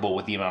comfortable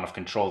with the amount of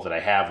control that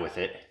I have with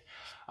it.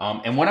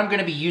 And what I'm going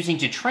to be using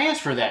to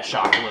transfer that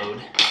shock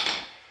load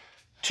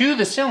to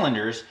the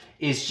cylinders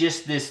is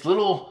just this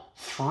little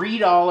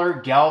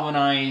 $3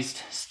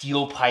 galvanized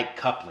steel pipe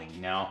coupling.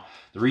 Now,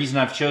 the reason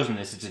I've chosen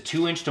this, it's a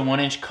 2-inch to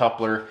 1-inch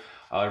coupler.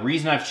 The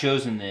reason I've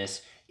chosen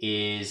this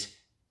is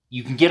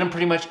you can get them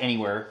pretty much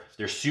anywhere.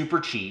 They're super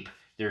cheap.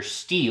 They're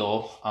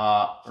steel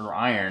or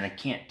iron. I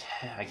can't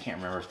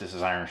remember if this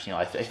is iron or steel.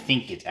 I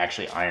think it's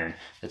actually iron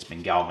that's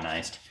been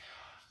galvanized.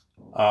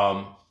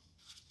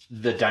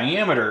 The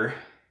diameter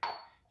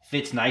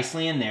fits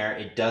nicely in there.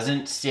 It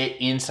doesn't sit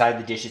inside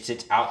the dish. It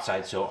sits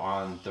outside, so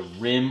on the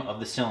rim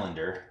of the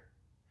cylinder.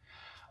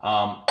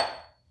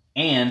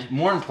 And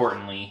more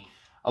importantly,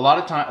 a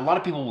lot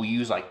of people will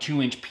use like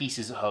 2-inch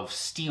pieces of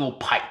steel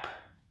pipe,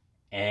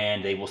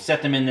 and they will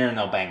set them in there and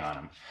they'll bang on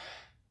them.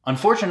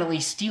 Unfortunately,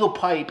 steel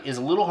pipe is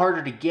a little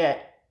harder to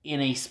get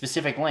in a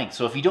specific length.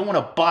 So if you don't want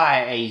to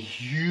buy a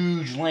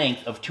huge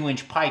length of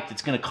 2-inch pipe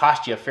that's going to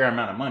cost you a fair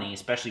amount of money,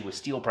 especially with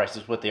steel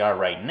prices what they are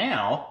right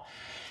now,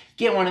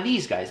 get one of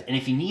these guys. And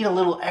if you need a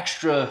little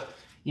extra,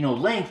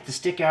 length to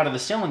stick out of the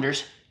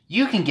cylinders,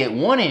 you can get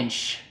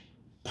 1-inch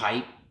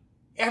pipe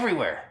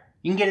everywhere.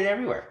 You can get it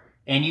everywhere.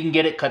 And you can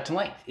get it cut to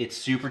length. It's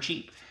super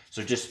cheap.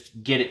 So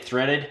just get it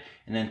threaded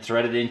and then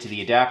thread it into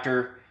the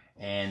adapter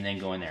and then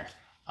go in there.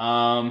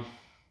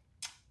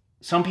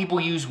 Some people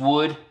use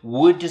wood.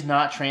 Wood does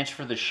not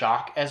transfer the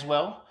shock as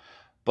well.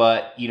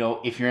 But,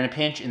 if you're in a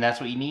pinch and that's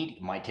what you need,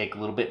 it might take a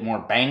little bit more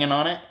banging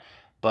on it.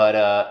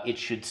 But it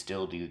should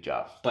still do the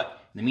job. But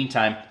in the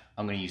meantime,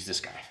 I'm going to use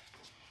this guy.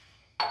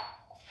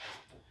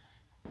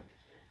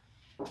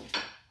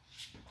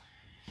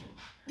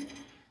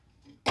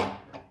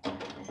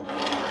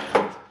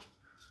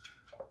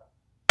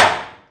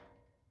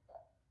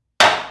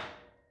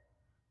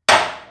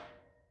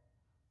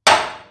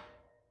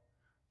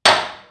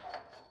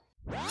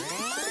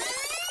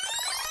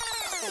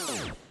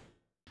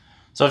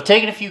 So I've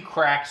taken a few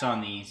cracks on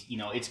these.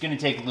 It's going to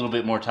take a little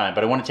bit more time,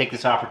 but I want to take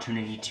this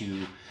opportunity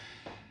to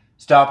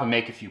stop and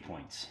make a few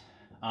points.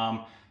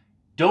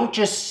 Don't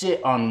just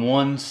sit on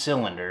one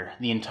cylinder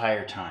the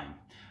entire time.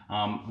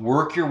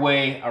 Work your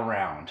way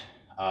around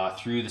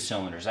through the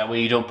cylinders. That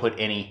way you don't put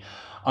any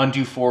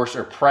undue force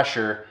or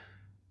pressure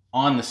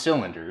on the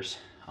cylinders.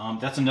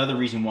 That's another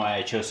reason why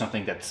I chose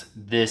something that's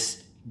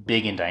this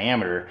big in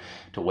diameter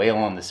to whale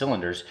on the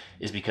cylinders,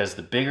 is because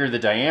the bigger the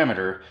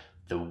diameter,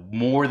 the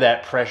more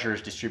that pressure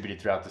is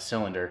distributed throughout the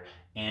cylinder,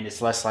 and it's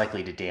less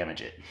likely to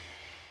damage it.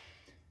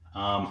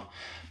 But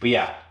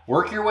yeah,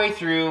 work your way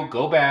through,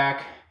 go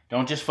back.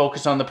 Don't just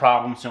focus on the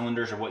problem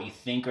cylinders or what you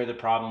think are the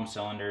problem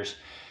cylinders.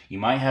 You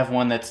might have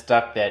one that's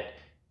stuck that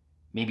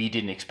maybe you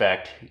didn't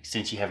expect,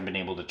 since you haven't been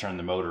able to turn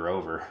the motor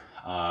over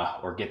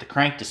or get the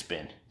crank to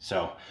spin.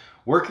 So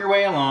work your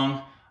way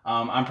along.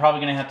 I'm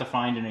probably going to have to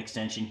find an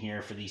extension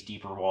here for these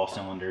deeper wall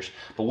cylinders.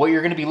 But what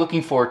you're going to be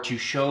looking for to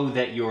show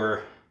that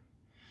your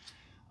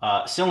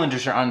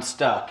cylinders are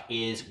unstuck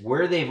is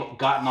where they've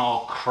gotten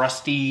all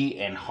crusty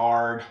and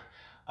hard.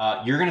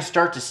 You're going to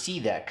start to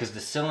see that because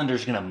the cylinder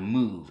is going to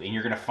move, and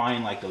you're going to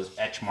find like those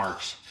etch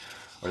marks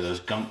or those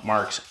gunk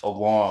marks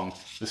along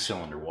the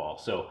cylinder wall.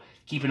 So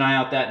keep an eye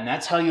out that, and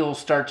that's how you'll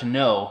start to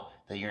know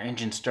that your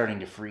engine's starting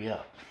to free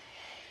up.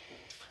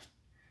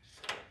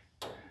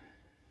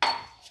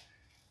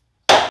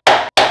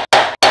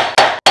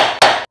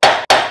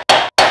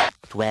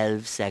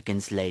 "12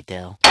 seconds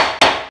later.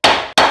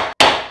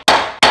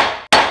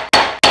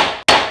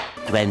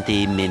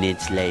 20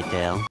 minutes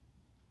later.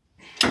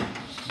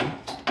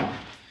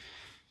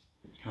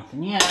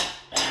 Nothing yet.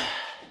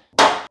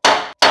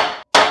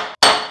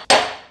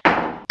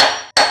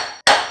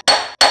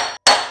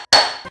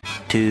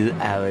 Two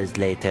hours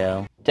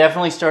later.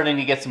 Definitely starting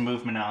to get some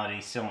movement out of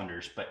these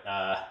cylinders, but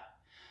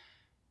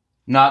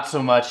not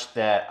so much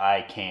that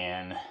I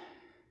can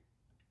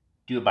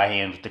do it by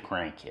hand with the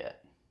crank yet.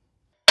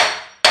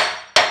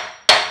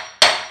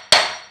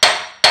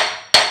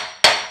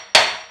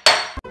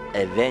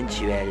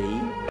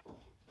 Eventually.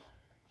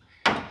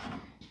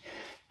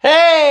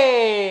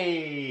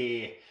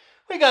 Hey!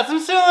 We got some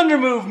cylinder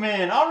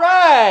movement!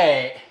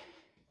 Alright!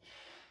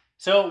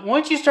 So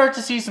once you start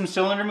to see some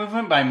cylinder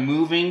movement by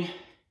moving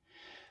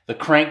the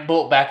crank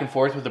bolt back and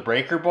forth with the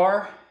breaker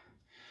bar,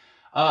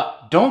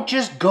 don't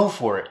just go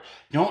for it.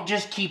 Don't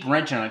just keep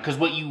wrenching on it, because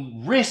what you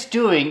risk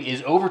doing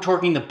is over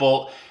torquing the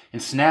bolt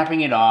and snapping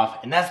it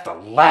off, and that's the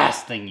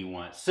last thing you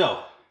want.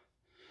 So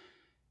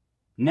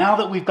now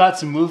that we've got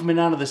some movement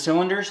out of the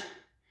cylinders,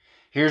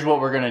 here's what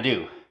we're going to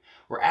do.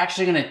 We're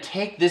actually going to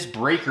take this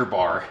breaker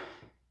bar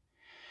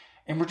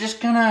and we're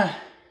going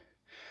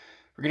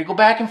to go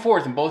back and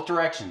forth in both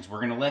directions.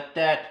 We're going to let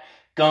that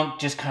gunk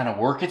just kind of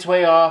work its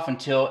way off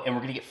and we're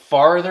going to get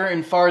farther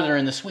and farther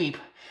in the sweep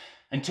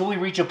until we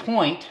reach a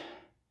point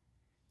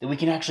that we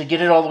can actually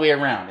get it all the way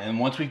around. And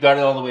once we've got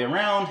it all the way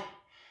around,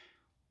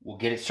 We'll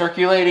get it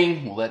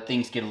circulating. We'll let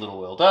things get a little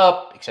oiled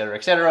up, etc.,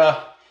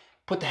 etc.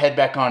 Put the head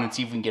back on and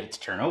see if we can get it to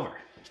turn over.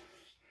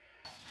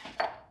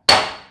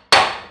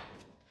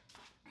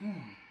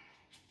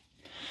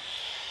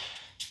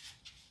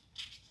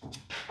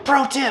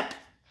 Pro tip,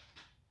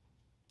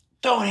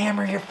 don't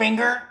hammer your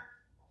finger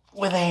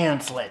with a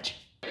hand sledge.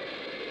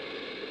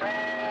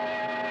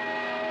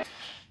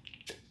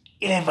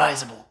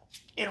 Inadvisable.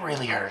 It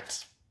really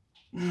hurts.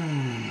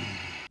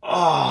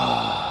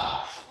 Oh.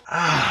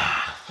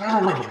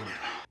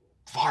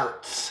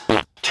 Farts.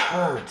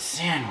 Turd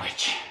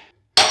sandwich.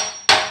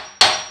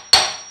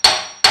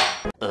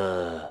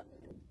 Well,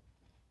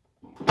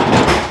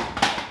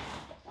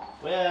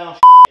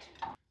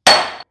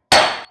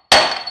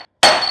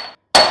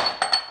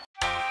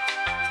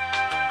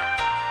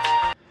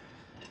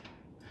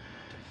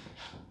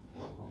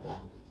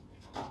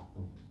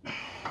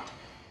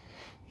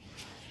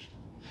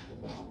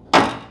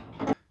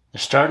 they're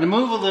starting to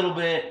move a little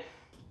bit.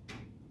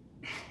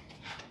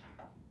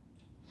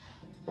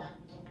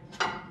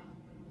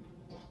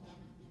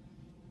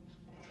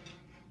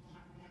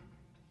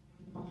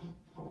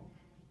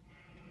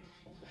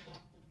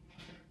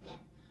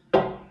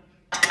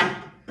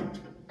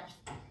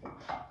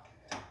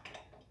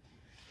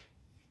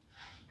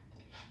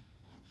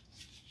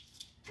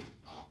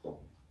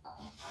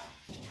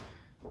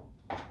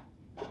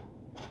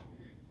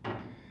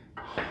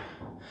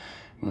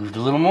 Moved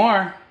a little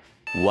more.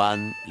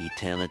 One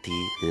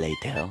eternity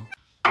later.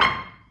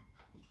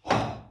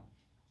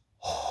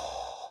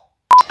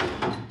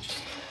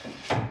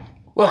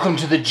 Welcome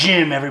to the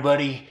gym,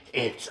 everybody.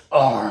 It's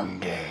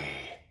arm day.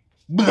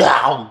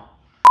 Blow.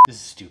 This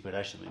is stupid.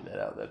 I should leave that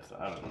out.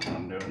 I don't know what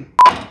I'm doing.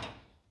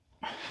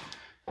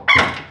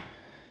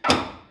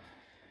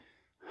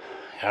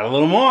 Got a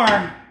little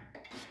more.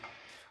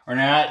 We're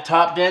now at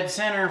top dead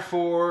center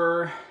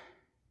for,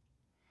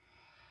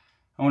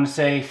 I want to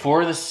say,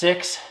 4 of the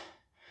 6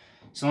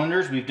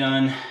 cylinders. We've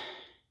done,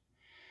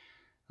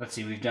 let's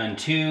see, we've done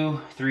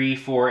 2, 3,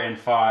 4, and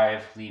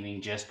 5,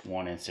 leaving just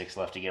 1 and 6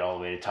 left to get all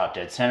the way to top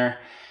dead center.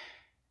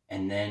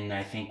 And then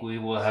I think we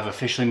will have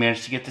officially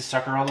managed to get this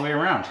sucker all the way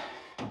around.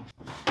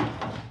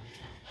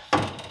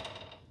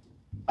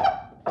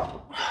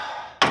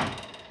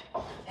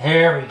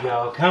 There we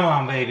go. Come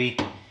on, baby.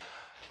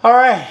 All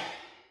right.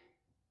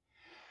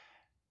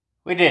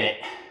 We did it.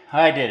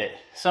 I did it.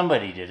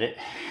 Somebody did it.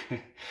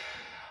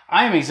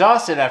 I am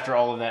exhausted after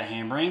all of that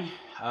hammering,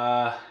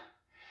 because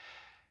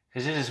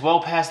it is well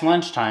past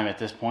lunchtime at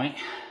this point.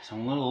 So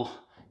I'm a little,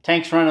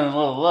 tank's running a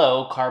little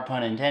low, carb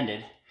pun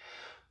intended.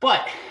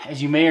 But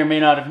as you may or may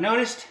not have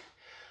noticed,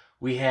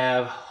 we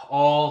have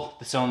all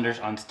the cylinders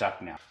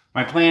unstuck now.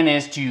 My plan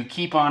is to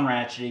keep on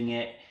ratcheting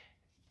it,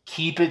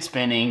 keep it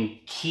spinning,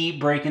 keep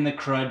breaking the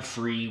crud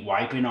free,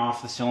 wiping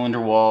off the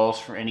cylinder walls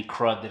for any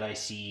crud that I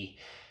see.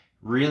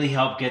 Really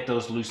help get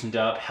those loosened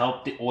up,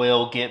 help the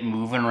oil get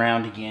moving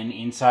around again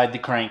inside the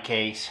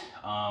crankcase,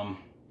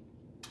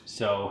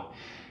 so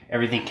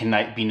everything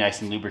can be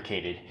nice and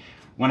lubricated.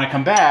 When I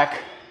come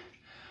back,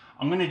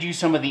 I'm going to do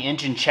some of the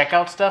engine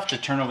checkout stuff to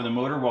turn over the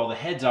motor while the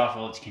head's off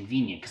while it's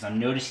convenient, because I'm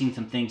noticing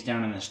some things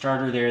down in the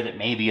starter there that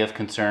may be of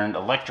concern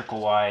electrical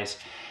wise,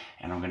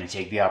 and I'm going to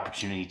take the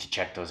opportunity to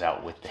check those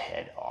out with the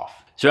head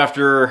off. So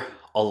after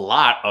a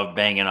lot of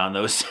banging on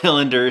those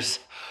cylinders,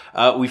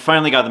 we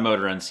finally got the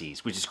motor unseized,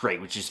 which is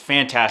great, which is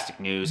fantastic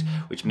news,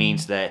 which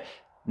means that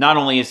not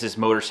only is this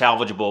motor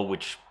salvageable,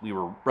 which we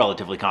were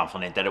relatively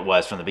confident that it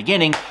was from the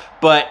beginning,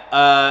 but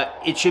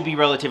it should be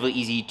relatively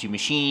easy to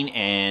machine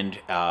and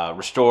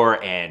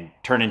restore and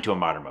turn into a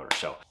modern motor.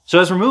 So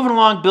as we're moving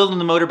along, building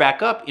the motor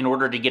back up in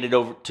order to get it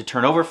over to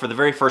turn over for the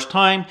very first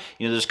time,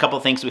 you know, there's a couple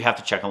of things we have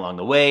to check along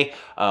the way.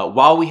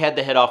 While we had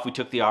the head off, we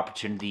took the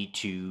opportunity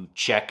to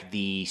check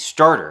the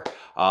starter.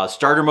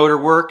 Starter motor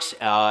works,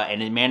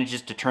 and it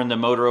manages to turn the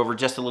motor over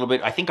just a little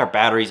bit. I think our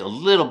battery's a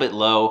little bit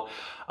low.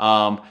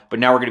 But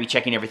now we're going to be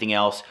checking everything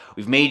else.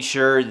 We've made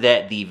sure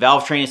that the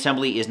valve train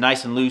assembly is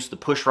nice and loose. The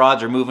push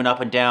rods are moving up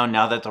and down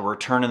now that we're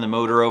turning the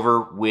motor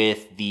over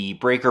with the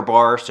breaker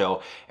bar.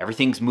 So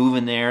everything's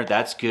moving there.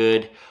 That's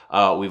good.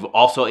 We've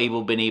also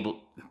been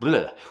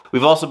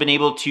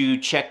able to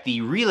check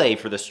the relay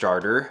for the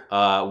starter.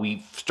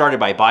 We started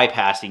by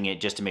bypassing it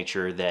just to make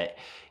sure that,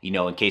 you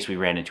know, in case we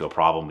ran into a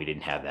problem, we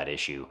didn't have that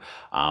issue.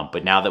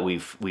 But now that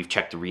we've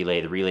checked the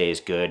relay is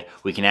good.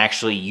 We can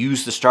actually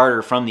use the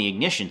starter from the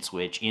ignition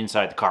switch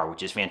inside the car,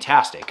 which is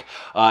fantastic.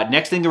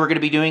 Next thing that we're going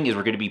to be doing is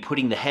we're going to be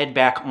putting the head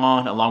back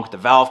on along with the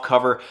valve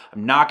cover.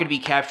 I'm not going to be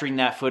capturing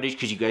that footage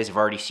because you guys have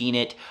already seen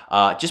it.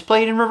 Just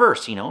play it in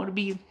reverse, you know, it'll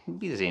be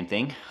the same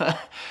thing.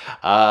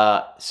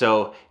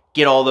 So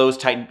get all those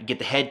tightened, get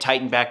the head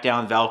tightened back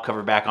down, the valve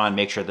cover back on,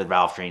 make sure the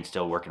valve train's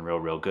still working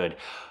real good.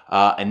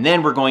 And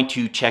then we're going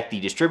to check the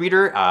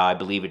distributor. I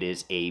believe it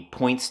is a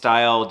point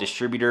style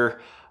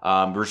distributor.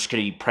 We're just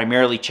going to be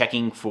primarily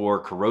checking for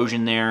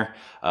corrosion there.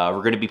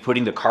 We're going to be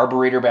putting the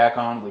carburetor back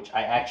on, which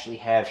I actually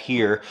have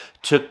here.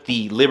 Took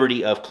the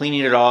liberty of cleaning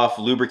it off,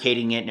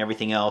 lubricating it and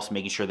everything else,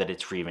 making sure that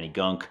it's free of any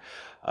gunk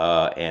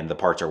and the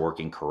parts are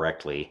working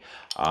correctly.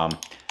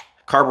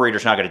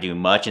 Carburetor's not going to do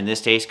much in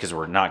this case because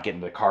we're not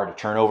getting the car to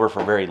turn over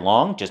for very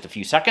long, just a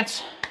few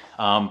seconds.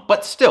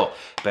 But still,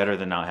 better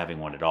than not having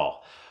one at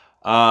all.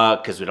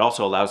 Because it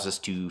also allows us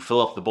to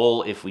fill up the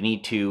bowl if we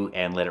need to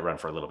and let it run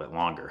for a little bit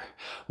longer.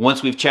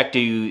 Once we've checked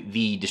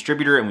the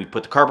distributor and we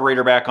put the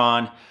carburetor back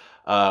on,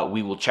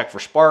 we will check for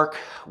spark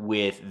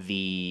with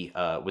the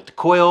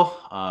coil.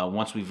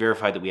 Once we've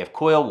verified that we have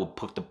coil, we'll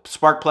put the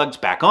spark plugs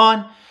back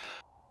on.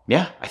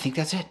 Yeah, I think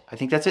that's it. I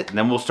think that's it. And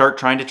then we'll start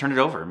trying to turn it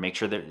over and make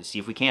sure that, see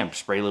if we can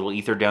spray a little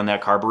ether down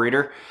that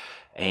carburetor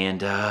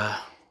and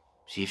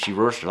see if she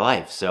roars to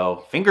life.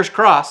 So fingers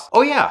crossed.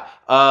 Oh yeah,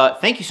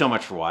 thank you so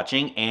much for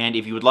watching. And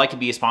if you would like to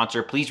be a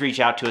sponsor, please reach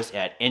out to us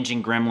at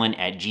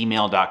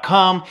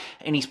enginegremlin@gmail.com.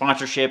 Any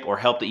sponsorship or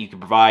help that you can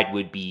provide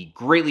would be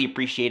greatly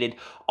appreciated.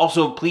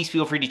 Also, please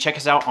feel free to check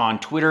us out on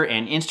Twitter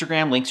and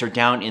Instagram. Links are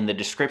down in the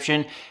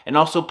description. And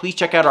also, please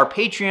check out our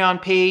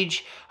Patreon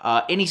page.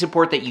 Any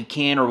support that you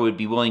can or would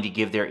be willing to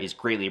give there is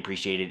greatly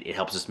appreciated. It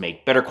helps us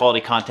make better quality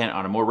content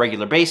on a more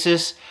regular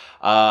basis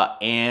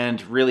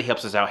and really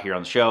helps us out here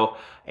on the show.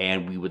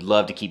 And we would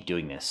love to keep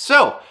doing this.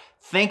 So,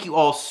 thank you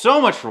all so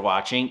much for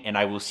watching, and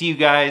I will see you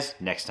guys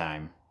next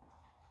time.